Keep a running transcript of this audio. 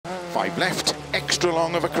5 left, extra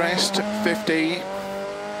long of a crest, 50.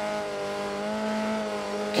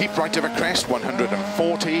 Keep right of a crest,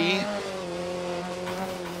 140.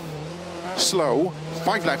 Slow,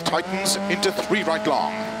 5 left tightens into 3 right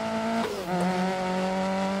long.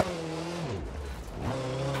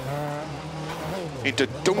 Into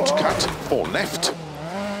don't cut, 4 left.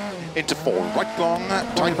 Into 4 right long,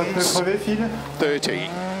 tightens, 30.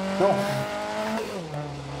 Non.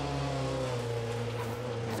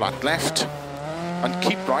 Flat left, and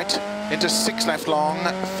keep right, into 6 left long,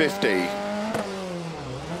 50.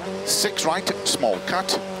 6 right, small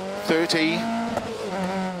cut, 30.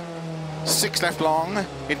 6 left long,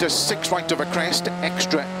 into 6 right of a crest,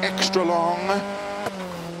 extra, extra long.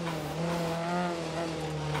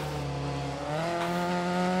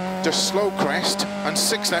 To slow crest, and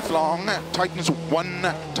 6 left long, tightens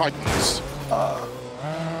 1, tightens.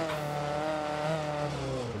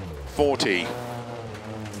 40.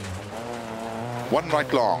 1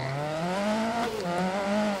 right long.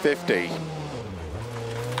 50.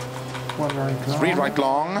 1 right long. 3 right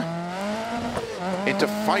long. Into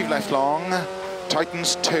 5 left long,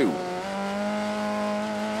 tightens 2.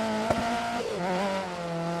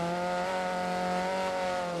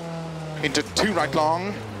 Into 2 right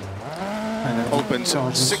long. Opens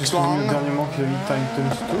 6 long.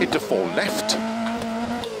 Into 4 left.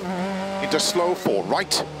 Into slow 4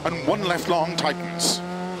 right, and 1 left long, tightens.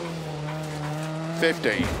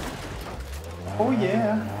 50. Oh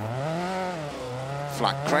yeah.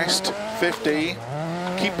 Flat crest, 50.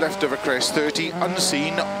 Keep left of a crest, 30.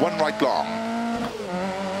 Unseen, 1 right long.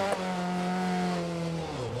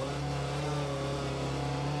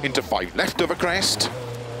 Into 5 left of a crest.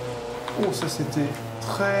 Oh, ça c'était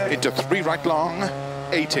très Into 3 right long,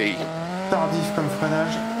 80. tardif comme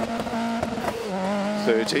freinage.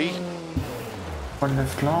 30. 1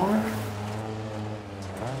 left long.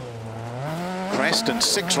 Crest and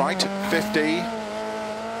 6 right, 50.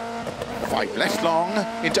 5 left long,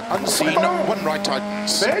 into unseen, 1 right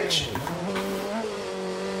tightens. Bitch.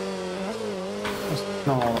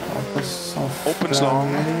 Non, on peut s'enflammer. Opens long,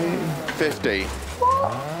 50.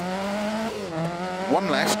 1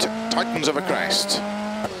 left, tightens of a crest.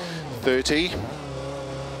 30.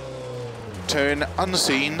 Turn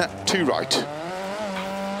unseen, 2 right.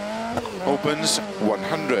 Opens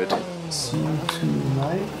 100. Seen 2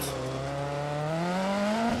 right.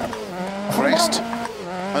 Crest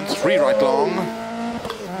and 3 right long.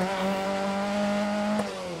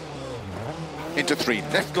 Into 3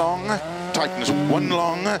 left long. Tightens 1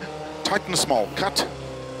 long. Tighten small cut.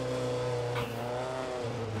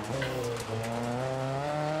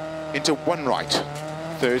 Into 1 right.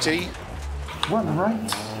 30. 1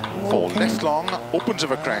 right. 4 left long. Opens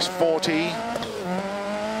of a crest, 40.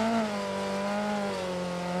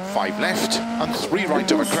 5 left and 3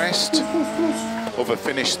 right of a crest. Over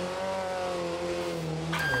finish.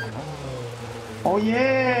 Oh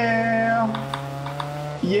yeah.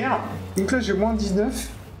 Hier, donc là j'ai moins 19.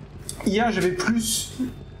 Hier j'avais plus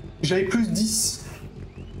 10.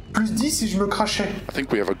 Plus 10 et je me crachais. I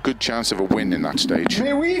think we have a good chance of a win in that stage.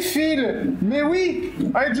 Mais oui Phil. Mais oui.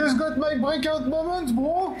 I just got my breakout moment,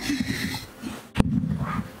 bro.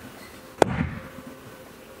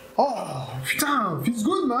 Oh putain, feels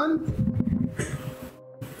good man.